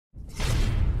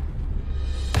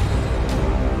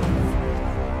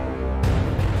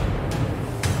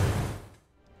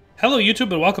Hello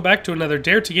YouTube and welcome back to another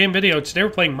Dare to Game video. Today we're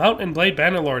playing Mount and Blade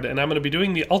Bannerlord and I'm going to be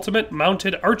doing the ultimate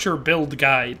mounted archer build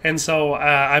guide. And so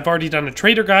I've already done a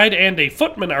trader guide and a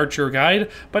footman archer guide,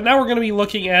 but now we're going to be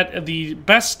looking at the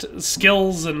best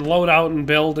skills and loadout and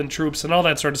build and troops and all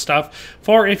that sort of stuff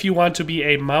for if you want to be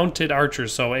a mounted archer,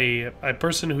 so a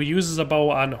person who uses a bow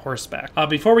on horseback.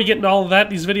 Before we get into all of that,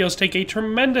 these videos take a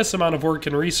tremendous amount of work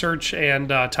and research and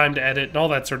time to edit and all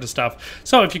that sort of stuff.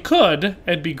 So if you could,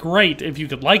 it'd be great if you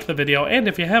could like the video, and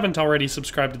if you haven't already,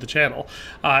 subscribe to the channel.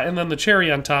 And then the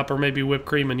cherry on top, or maybe whipped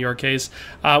cream in your case,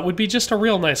 would be just a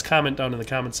real nice comment down in the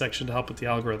comment section to help with the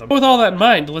algorithm. But with all that in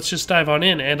mind, let's just dive on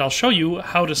in, and I'll show you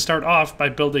how to start off by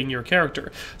building your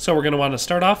character. So we're going to want to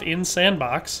start off in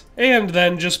Sandbox, and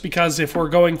then just because if we're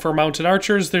going for mounted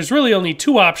archers, there's really only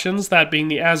two options, that being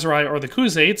the Azurai or the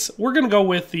Khuzaits. We're going to go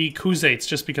with the Khuzaits,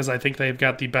 just because I think they've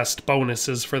got the best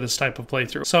bonuses for this type of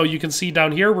playthrough. So you can see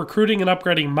down here, recruiting and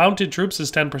upgrading mounted troops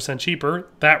is 10% cheaper.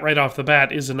 That right off the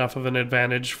bat is enough of an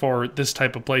advantage for this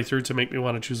type of playthrough to make me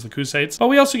want to choose the Khuzaits. But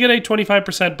we also get a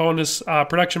 25% bonus,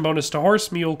 production bonus to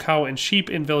horse, mule, cow, and sheep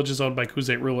in villages owned by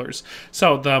Khuzait rulers.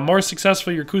 So the more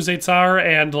successful your Khuzaits are,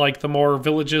 and like the more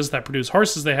villages that produce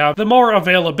horses they have, the more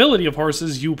availability of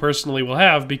horses you personally will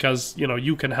have, because you know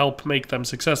you can help make them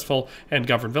successful and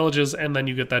govern villages, and then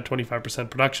you get that 25%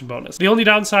 production bonus. The only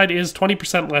downside is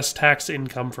 20% less tax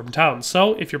income from towns.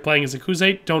 So if you're playing as a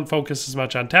Khuzait, don't focus as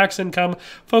much on tax income,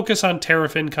 focus on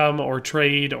tariff income or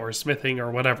trade or smithing or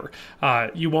whatever.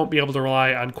 You won't be able to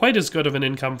rely on quite as good of an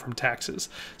income from taxes.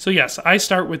 So yes, I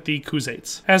start with the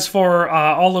Khuzaits. As for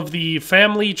all of the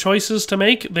family choices to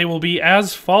make, they will be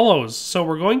as follows. So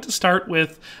we're going to start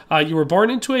with you were born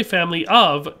into a family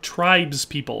of tribes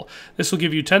people. This will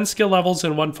give you 10 skill levels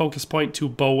and 1 focus point to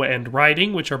bow and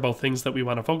riding, which are both things that we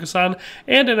want to focus on,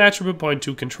 and an attribute point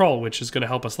to control, which is going to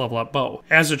help us level up bow.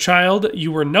 As a child,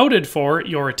 you were noted for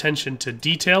your attention to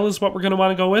detail is what we're going to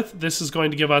want to go with. This is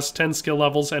going to give us 10 skill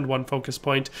levels and 1 focus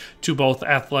point to both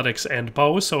athletics and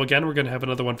bow. So again, we're going to have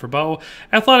another one for bow.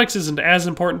 Athletics isn't as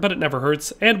important, but it never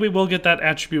hurts, and we will get that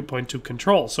attribute point to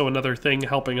control, so another thing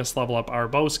helping us level up our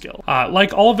bow skill.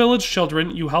 Like all village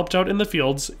children, you helped out in the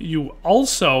fields. You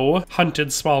also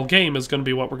hunted small game is going to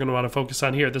be what we're going to want to focus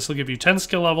on here. This will give you 10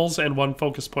 skill levels and 1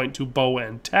 focus point to bow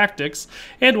and tactics,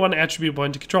 and 1 attribute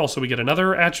point to control. So we get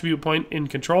another attribute point in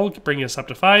control, bringing us up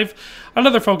to 5,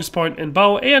 another focus point in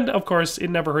bow, and of course it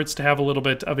never hurts to have a little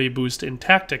bit of a boost in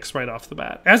tactics right off the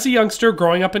bat. As a youngster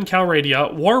growing up in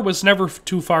Calradia, war was never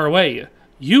too far away.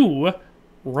 You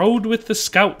rode with the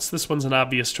scouts. This one's an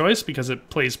obvious choice because it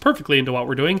plays perfectly into what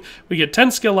we're doing. We get 10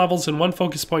 skill levels and 1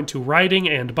 focus point to riding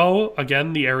and bow,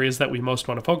 again the areas that we most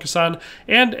want to focus on,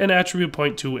 and an attribute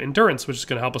point to endurance, which is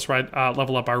going to help us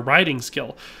level up our riding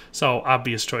skill. So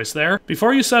obvious choice there.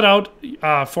 Before you set out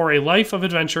for a life of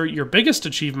adventure, your biggest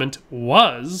achievement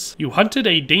was you hunted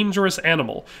a dangerous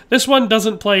animal. This one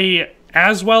doesn't play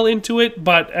as well into it,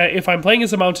 but if I'm playing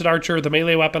as a mounted archer, the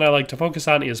melee weapon I like to focus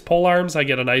on is polearms. I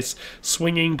get a nice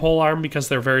swinging polearm because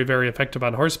they're very, very effective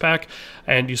on horseback,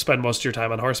 and you spend most of your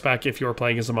time on horseback if you're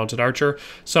playing as a mounted archer.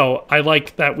 So I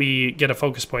like that we get a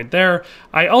focus point there.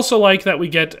 I also like that we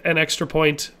get an extra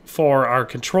point for our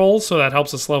control, so that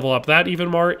helps us level up that even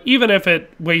more, even if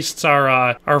it wastes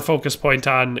our focus point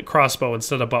on crossbow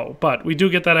instead of bow. But we do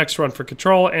get that extra one for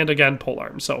control, and again,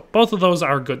 polearm. So both of those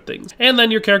are good things. And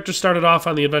then your character started off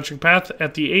on the adventuring path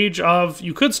at the age of,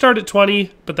 you could start at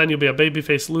 20, but then you'll be a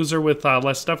babyface loser with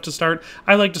less stuff to start.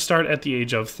 I like to start at the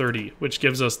age of 30, which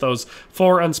gives us those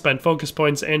 4 unspent focus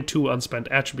points and 2 unspent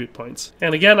attribute points.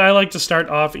 And again, I like to start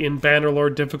off in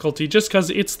Bannerlord difficulty just because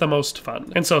it's the most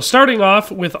fun. And so starting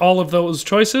off with all of those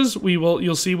choices,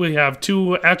 you'll see we have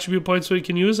 2 attribute points we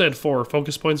can use and 4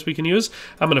 focus points we can use.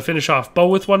 I'm going to finish off bow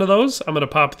with one of those. I'm going to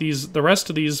pop the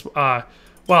rest of these,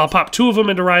 well, I'll pop 2 of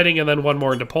them into riding and then 1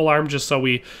 more into polearm, just so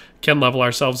we can level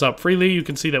ourselves up freely. You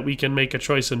can see that we can make a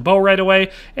choice in bow right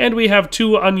away, and we have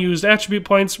 2 unused attribute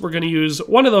points. We're going to use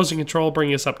one of those in control,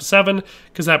 bringing us up to 7,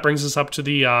 because that brings us up to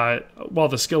the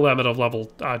the skill limit of level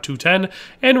 210,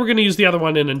 and we're going to use the other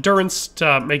one in endurance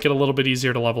to make it a little bit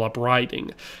easier to level up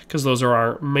riding, because those are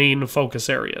our main focus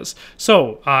areas.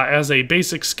 So as a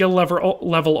basic skill level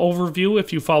overview,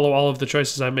 if you follow all of the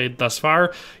choices I made thus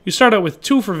far, you start out with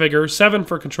 2 for vigor, 7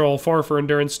 for control, 4 for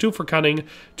endurance, 2 for cunning,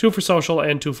 2 for social,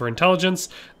 and 2 for intelligence.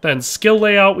 Then skill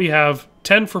layout, we have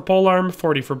 10 for polearm,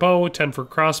 40 for bow, 10 for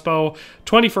crossbow,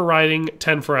 20 for riding,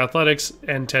 10 for athletics,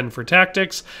 and 10 for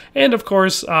tactics. And of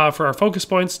course, for our focus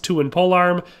points, 2 in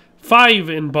polearm, 5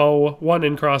 in bow, 1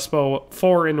 in crossbow,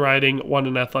 4 in riding, 1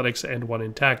 in athletics, and 1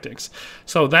 in tactics.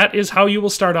 So that is how you will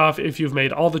start off if you've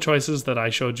made all the choices that I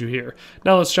showed you here.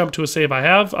 Now let's jump to a save I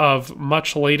have of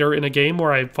much later in a game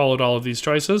where I followed all of these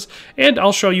choices, and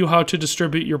I'll show you how to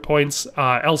distribute your points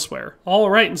elsewhere.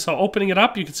 Alright, and so opening it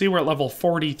up, you can see we're at level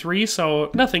 43,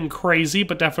 so nothing crazy,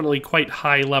 but definitely quite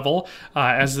high level,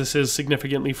 as this is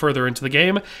significantly further into the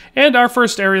game. And our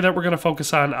first area that we're going to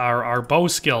focus on are our bow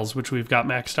skills, which we've got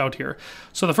maxed out here.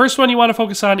 So the first one you want to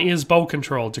focus on is bow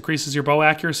control. Decreases your bow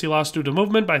accuracy loss due to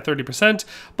movement by 30%.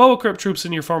 Bow equipped troops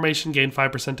in your formation gain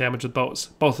 5% damage with bows.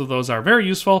 Both of those are very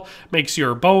useful. Makes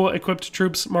your bow equipped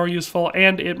troops more useful,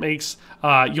 and it makes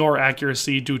your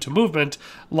accuracy due to movement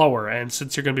lower. And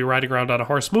since you're going to be riding around on a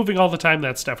horse moving all the time,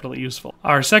 that's definitely useful.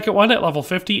 Our second one at level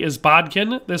 50 is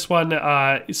bodkin. This one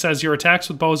says your attacks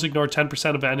with bows ignore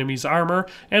 10% of enemies' armor,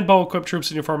 and bow equipped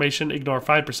troops in your formation ignore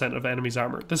 5% of enemies'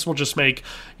 armor. This will just make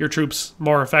your troops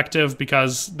more effective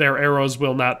because their arrows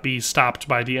will not be stopped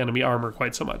by the enemy armor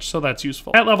quite so much, so that's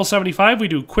useful. At level 75, we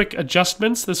do quick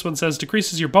adjustments. This one says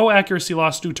decreases your bow accuracy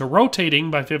loss due to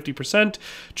rotating by 50%.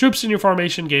 Troops in your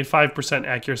formation gain 5%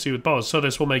 accuracy with bows, so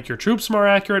this will make your troops more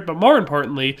accurate, but more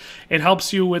importantly, it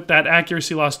helps you with that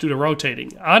accuracy loss due to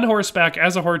rotating. On horseback,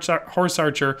 as a horse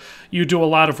archer, you do a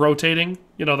lot of rotating.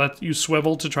 You know, that you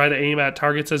swivel to try to aim at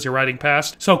targets as you're riding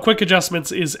past. So quick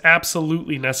adjustments is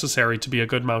absolutely necessary to be a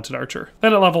good mounted archer.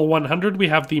 Then at level 100, we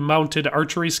have the mounted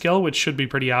archery skill, which should be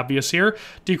pretty obvious here.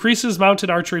 Decreases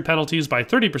mounted archery penalties by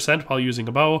 30% while using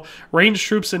a bow. Ranged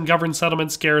troops in governed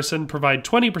settlements garrison provide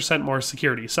 20% more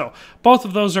security. So both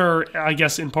of those are, I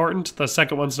guess, important. The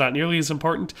second one's not nearly as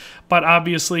important, but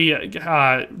obviously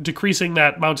decreasing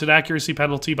that mounted accuracy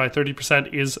penalty by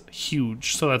 30% is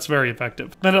huge. So that's very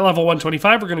effective. Then at level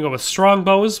 125, we're going to go with strong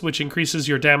bows, which increases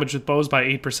your damage with bows by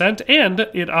 8%, and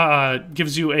it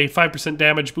gives you a 5%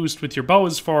 damage boost with your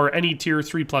bows for any tier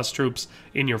 3+ troops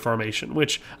in your formation,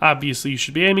 which obviously you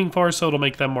should be aiming for, so it'll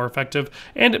make them more effective,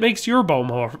 and it makes your bow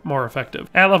more effective.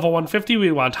 At level 150,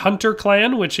 we want Hunter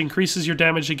Clan, which increases your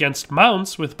damage against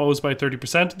mounts with bows by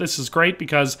 30%. This is great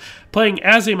because playing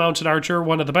as a mounted archer,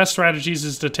 one of the best strategies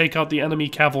is to take out the enemy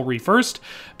cavalry first,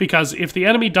 because if the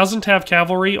enemy doesn't have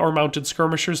cavalry or mounted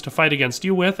skirmishers to fight against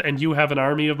you with, and you have an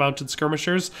army of mounted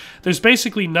skirmishers, there's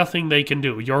basically nothing they can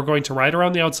do. You're going to ride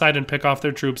around the outside and pick off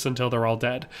their troops until they're all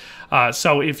dead.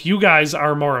 So if you guys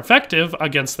are more effective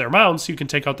against their mounts, you can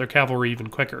take out their cavalry even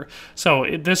quicker. So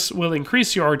this will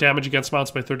increase your damage against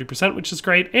mounts by 30%, which is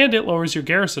great, and it lowers your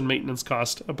garrison maintenance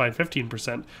cost by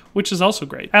 15%, which is also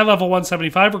great. At level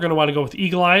 175, we're going to want to go with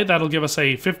Eagle Eye. That'll give us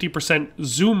a 50%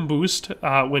 zoom boost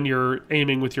when you're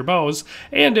aiming with your bows,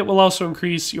 and it will also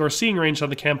increase your seeing range on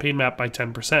the campaign map by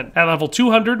 10%. At level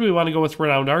 200, we want to go with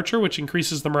Renowned Archer, which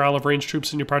increases the morale of ranged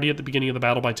troops in your party at the beginning of the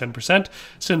battle by 10%.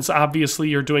 Since obviously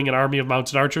you're doing an army of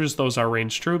mounted archers, those are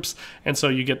ranged troops, and so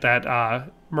you get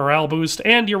that morale boost,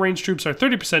 and your ranged troops are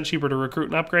 30% cheaper to recruit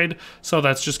and upgrade, so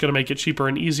that's just going to make it cheaper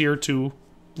and easier to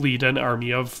lead an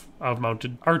army of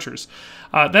mounted archers.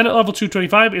 Then at level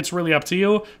 225, it's really up to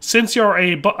you. Since you're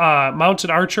a mounted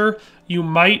archer, you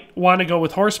might want to go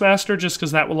with Horsemaster just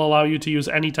because that will allow you to use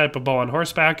any type of bow on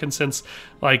horseback, and since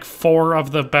like 4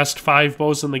 of the best 5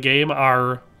 bows in the game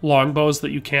are longbows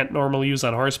that you can't normally use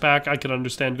on horseback, I can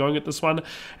understand going with this one,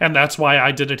 and that's why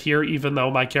I did it here, even though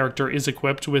my character is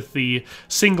equipped with the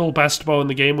single best bow in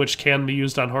the game, which can be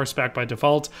used on horseback by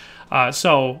default.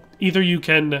 So either you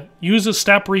can use a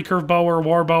step recurve bow or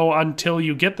war bow until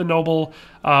you get the noble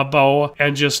bow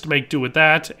and just make do with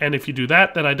that, and if you do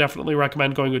that, then I definitely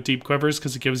recommend going with deep quivers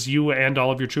because it gives you and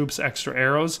all of your troops extra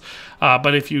arrows.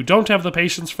 But if you don't have the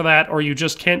patience for that, or you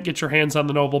just can't get your hands on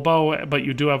the noble bow, but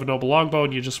you do have a noble longbow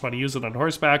and you just want to use it on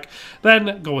horseback,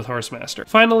 then go with Horsemaster.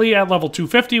 Finally, at level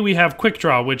 250, we have Quick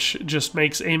Draw, which just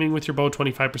makes aiming with your bow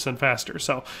 25% faster.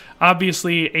 So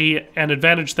obviously an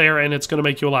advantage there, and it's going to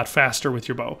make you a lot faster with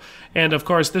your bow. And of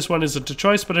course, this one isn't a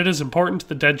choice, but it is important,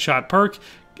 the Deadshot perk.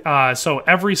 So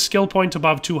every skill point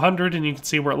above 200, and you can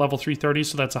see we're at level 330,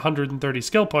 so that's 130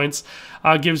 skill points,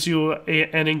 gives you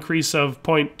an increase of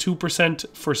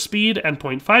 0.2% for speed and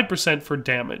 0.5% for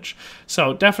damage.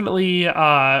 So definitely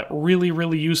really,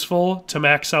 really useful to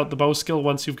max out the bow skill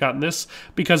once you've gotten this,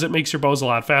 because it makes your bows a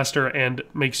lot faster and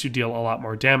makes you deal a lot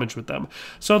more damage with them.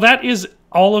 So that is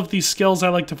all of these skills I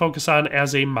like to focus on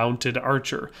as a mounted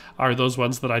archer are those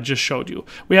ones that I just showed you.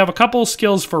 We have a couple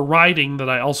skills for riding that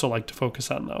I also like to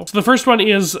focus on though. So the first one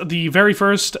is the very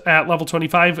first at level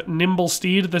 25, Nimble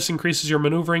Steed. This increases your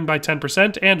maneuvering by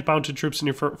 10% and mounted troops in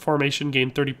your formation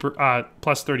gain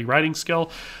plus 30 riding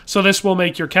skill. So this will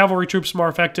make your cavalry troops more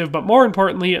effective, but more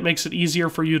importantly, it makes it easier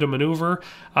for you to maneuver,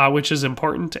 which is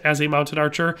important as a mounted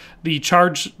archer. The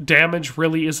charge damage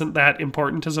really isn't that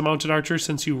important as a mounted archer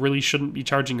since you really shouldn't be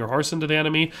charging your horse into the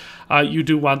enemy. You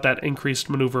do want that increased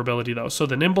maneuverability though. So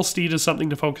the Nimble Steed is something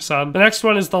to focus on. The next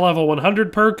one is the level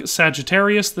 100 perk,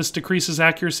 Sagittarius. This decreases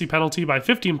accuracy penalty by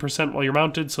 15% while you're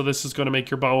mounted, so this is going to make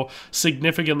your bow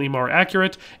significantly more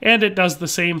accurate, and it does the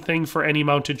same thing for any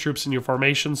mounted troops in your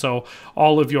formation, so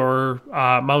all of your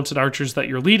mounted archers that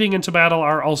you're leading into battle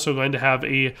are also going to have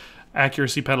a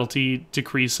accuracy penalty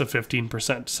decrease of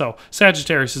 15%. So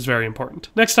Sagittarius is very important.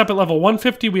 Next up at level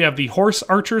 150, we have the Horse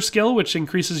Archer skill, which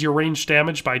increases your ranged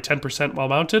damage by 10% while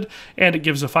mounted, and it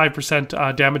gives a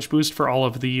 5% damage boost for all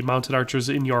of the mounted archers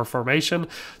in your formation.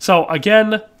 So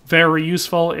again, very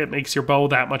useful. It makes your bow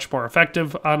that much more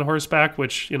effective on horseback,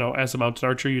 which, you know, as a mounted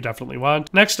archer, you definitely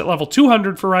want. Next, at level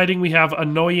 200 for riding, we have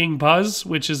Annoying Buzz,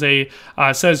 which is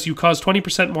says you cause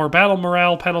 20% more battle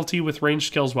morale penalty with ranged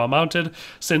skills while mounted.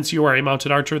 Since you are a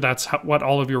mounted archer, that's what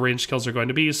all of your ranged skills are going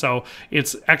to be. So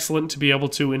it's excellent to be able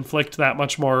to inflict that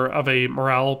much more of a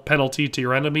morale penalty to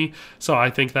your enemy. So I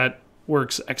think that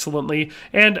works excellently.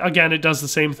 And again, it does the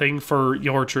same thing for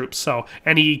your troops. So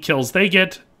any kills they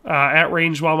get at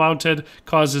range while mounted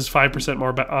causes 5%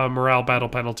 more morale battle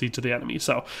penalty to the enemy.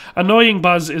 So Annoying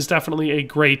Buzz is definitely a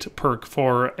great perk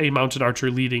for a mounted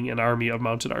archer leading an army of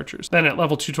mounted archers. Then at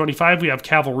level 225 we have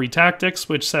Cavalry Tactics,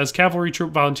 which says cavalry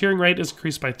troop volunteering rate is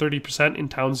increased by 30% in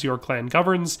towns your clan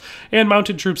governs, and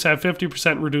mounted troops have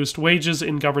 50% reduced wages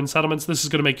in governed settlements. This is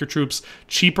going to make your troops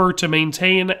cheaper to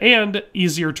maintain and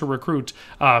easier to recruit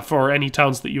for any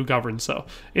towns that you govern, so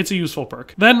it's a useful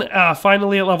perk. Then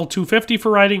finally at level 250 for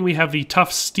riding, we have the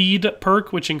Tough Steed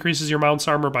perk, which increases your mount's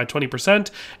armor by 20%.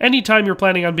 Anytime you're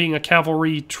planning on being a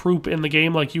cavalry troop in the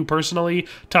game, like you personally,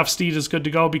 Tough Steed is good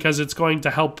to go because it's going to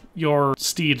help your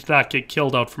steed not get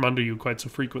killed out from under you quite so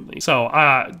frequently. So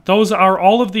those are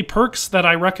all of the perks that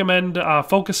I recommend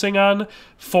focusing on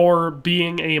for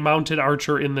being a mounted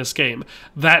archer in this game.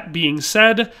 That being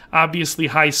said, obviously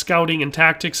high scouting and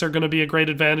tactics are going to be a great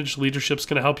advantage. Leadership's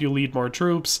going to help you lead more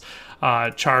troops.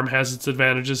 Charm has its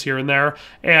advantages here and there,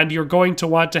 and you're going to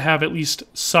want to have at least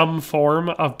some form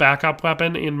of backup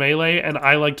weapon in melee, and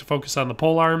I like to focus on the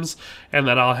polearms, and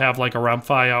then I'll have like a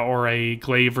Ramphia or a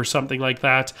glaive or something like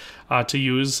that to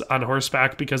use on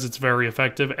horseback because it's very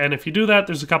effective. And if you do that,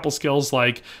 there's a couple skills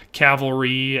like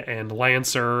Cavalry and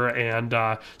Lancer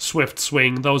and Swift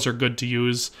Swing. Those are good to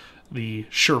use. The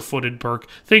Sure-Footed perk.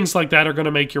 Things like that are going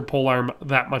to make your polearm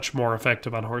that much more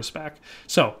effective on horseback.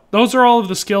 So those are all of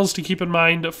the skills to keep in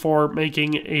mind for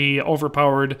making a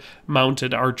overpowered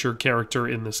mounted archer character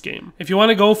in this game. If you want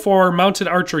to go for mounted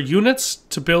archer units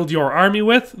to build your army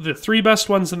with, the three best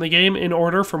ones in the game in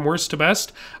order from worst to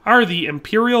best are the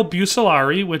Imperial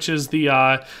Bucellari, which is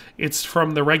the it's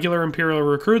from the regular Imperial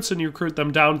recruits, and you recruit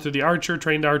them down through the archer,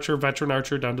 trained archer, veteran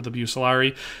archer, down to the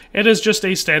Bucellari. It is just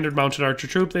a standard mounted archer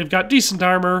troop. They've got decent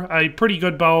armor, a pretty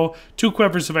good bow, 2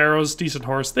 quivers of arrows, decent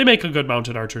horse. They make a good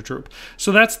mounted archer troop.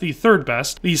 So that's the third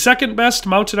best. The second best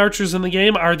mounted archers in the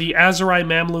game are the Azurai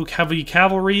Mamluk Heavy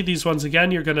Cavalry. These ones,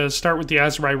 again, you're going to start with the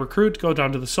Azurai recruit, go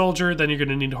down to the soldier, then you're going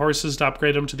to need horses to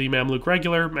upgrade them to the Mamluk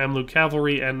Regular, Mamluk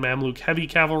Cavalry, and Mamluk Heavy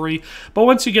Cavalry. But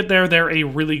once you get there, they're a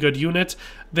really good unit.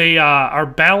 They are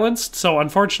balanced, so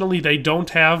unfortunately they don't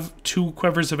have 2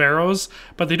 quivers of arrows,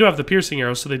 but they do have the piercing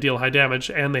arrows, so they deal high damage,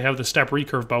 and they have the step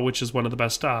recurve bow, which is one of the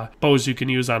best bows you can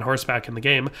use on horseback in the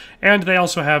game. And they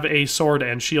also have a sword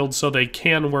and shield, so they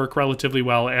can work relatively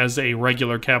well as a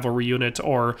regular cavalry unit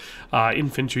or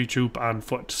infantry troop on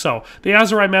foot. So the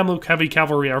Azurai Mamluk Heavy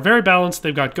Cavalry are very balanced.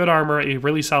 They've got good armor, a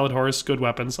really solid horse, good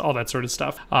weapons, all that sort of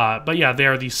stuff. But yeah, they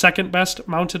are the second best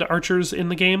mounted archers in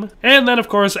the game. And then, of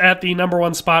course, at the number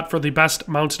 1 spot for the best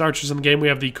mounted archers in the game, we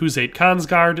have the Khuzait Khan's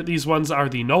Guard. These ones are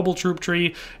the noble troop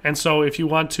tree, and so if you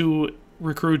want to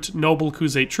recruit noble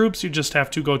Khuzait troops, you just have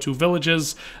to go to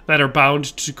villages that are bound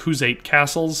to Khuzait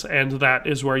castles, and that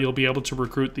is where you'll be able to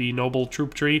recruit the noble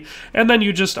troop tree. And then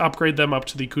you just upgrade them up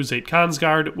to the Khuzait Khan's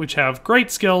Guard, which have great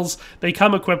skills. They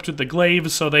come equipped with the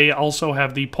glaive, so they also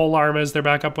have the polearm as their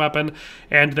backup weapon,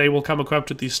 and they will come equipped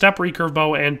with the step recurve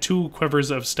bow and 2 quivers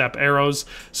of step arrows.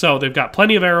 So they've got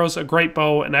plenty of arrows, a great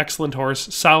bow, an excellent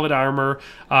horse, solid armor,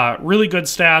 really good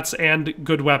stats, and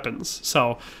good weapons.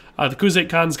 So The Khuzait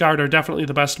Khan's Guard are definitely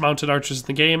the best mounted archers in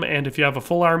the game, and if you have a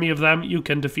full army of them, you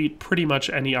can defeat pretty much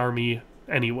any army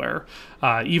anywhere.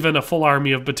 Even a full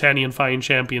army of Battanian Fine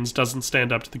Champions doesn't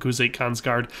stand up to the Khuzait Khan's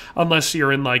Guard unless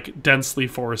you're in like densely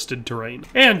forested terrain.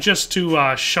 And just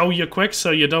to show you quick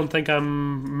so you don't think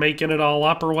I'm making it all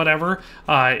up or whatever,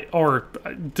 or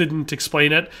didn't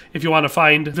explain it, if you want to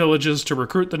find villages to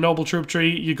recruit the noble troop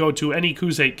tree, you go to any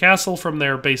Khuzait castle from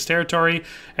their base territory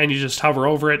and you just hover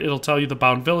over it. It'll tell you the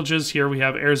bound villages. Here we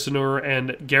have Erzanur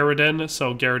and Garridan,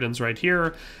 so Garridan's right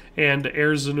here, and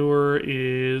Erzanur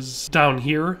is down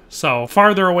here, so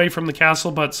farther away from the castle,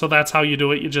 but so that's how you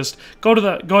do it. You just go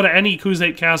to any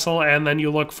Khuzait castle, and then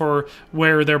you look for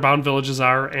where their bound villages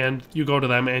are, and you go to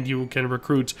them, and you can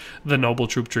recruit the noble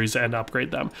troop trees and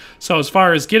upgrade them. So as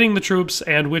far as getting the troops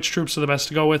and which troops are the best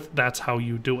to go with, that's how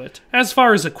you do it. As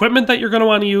far as equipment that you're going to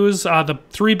want to use, the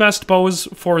 3 best bows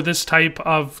for this type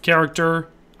of character,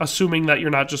 assuming that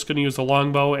you're not just going to use a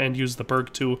longbow and use the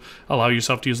perk to allow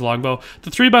yourself to use a longbow.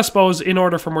 The 3 best bows in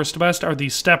order from worst to best are the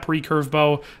Steppe Recurve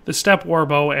Bow, the Steppe War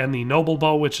Bow, and the Noble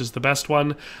Bow, which is the best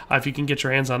one. If you can get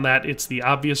your hands on that, it's the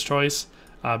obvious choice.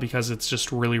 Because it's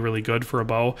just really, really good for a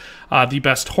bow. The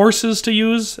best horses to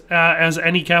use as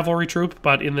any cavalry troop,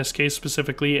 but in this case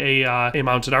specifically a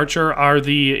mounted archer, are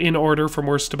the, in order from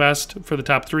worst to best for the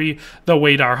top 3, the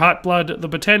Wadar Hotblood, the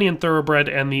Battanian Thoroughbred,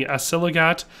 and the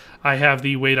Asiligat. I have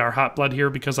the Wadar Hotblood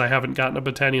here because I haven't gotten a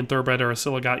Battanian Thoroughbred or a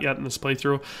Asiligat yet in this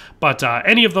playthrough. But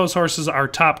any of those horses are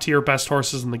top tier best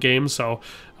horses in the game, so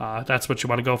that's what you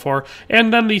want to go for.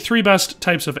 And then the 3 best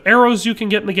types of arrows you can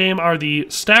get in the game are the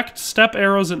stacked steppe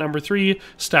arrows at number 3,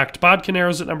 stacked bodkin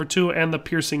arrows at number 2, and the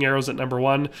piercing arrows at number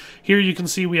 1. Here you can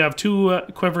see we have 2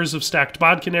 quivers of stacked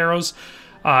bodkin arrows.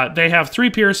 They have 3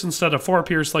 pierce instead of 4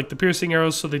 pierce like the piercing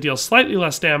arrows, so they deal slightly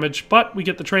less damage, but we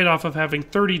get the trade-off of having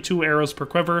 32 arrows per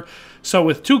quiver. So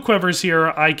with 2 quivers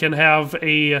here, I can have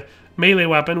a melee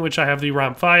weapon, which I have the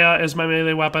Ramphaya as my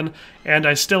melee weapon, and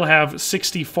I still have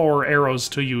 64 arrows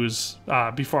to use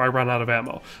before I run out of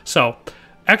ammo. So,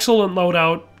 excellent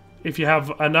loadout. If you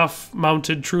have enough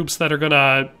mounted troops that are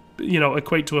gonna,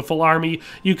 equate to a full army,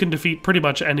 you can defeat pretty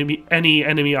much any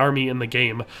enemy army in the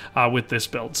game with this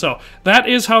build. So that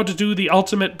is how to do the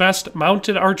ultimate best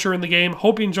mounted archer in the game.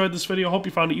 Hope you enjoyed this video. Hope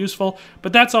you found it useful.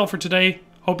 But that's all for today.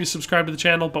 Hope you subscribe to the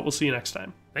channel, but we'll see you next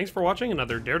time. Thanks for watching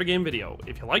another Dare to Game video.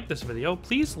 If you liked this video,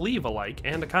 please leave a like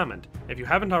and a comment. If you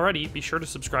haven't already, be sure to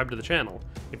subscribe to the channel.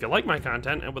 If you like my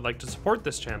content and would like to support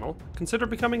this channel, consider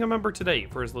becoming a member today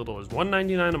for as little as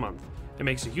 $1.99 a month. It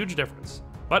makes a huge difference.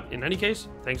 But in any case,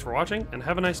 thanks for watching and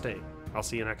have a nice day. I'll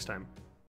see you next time.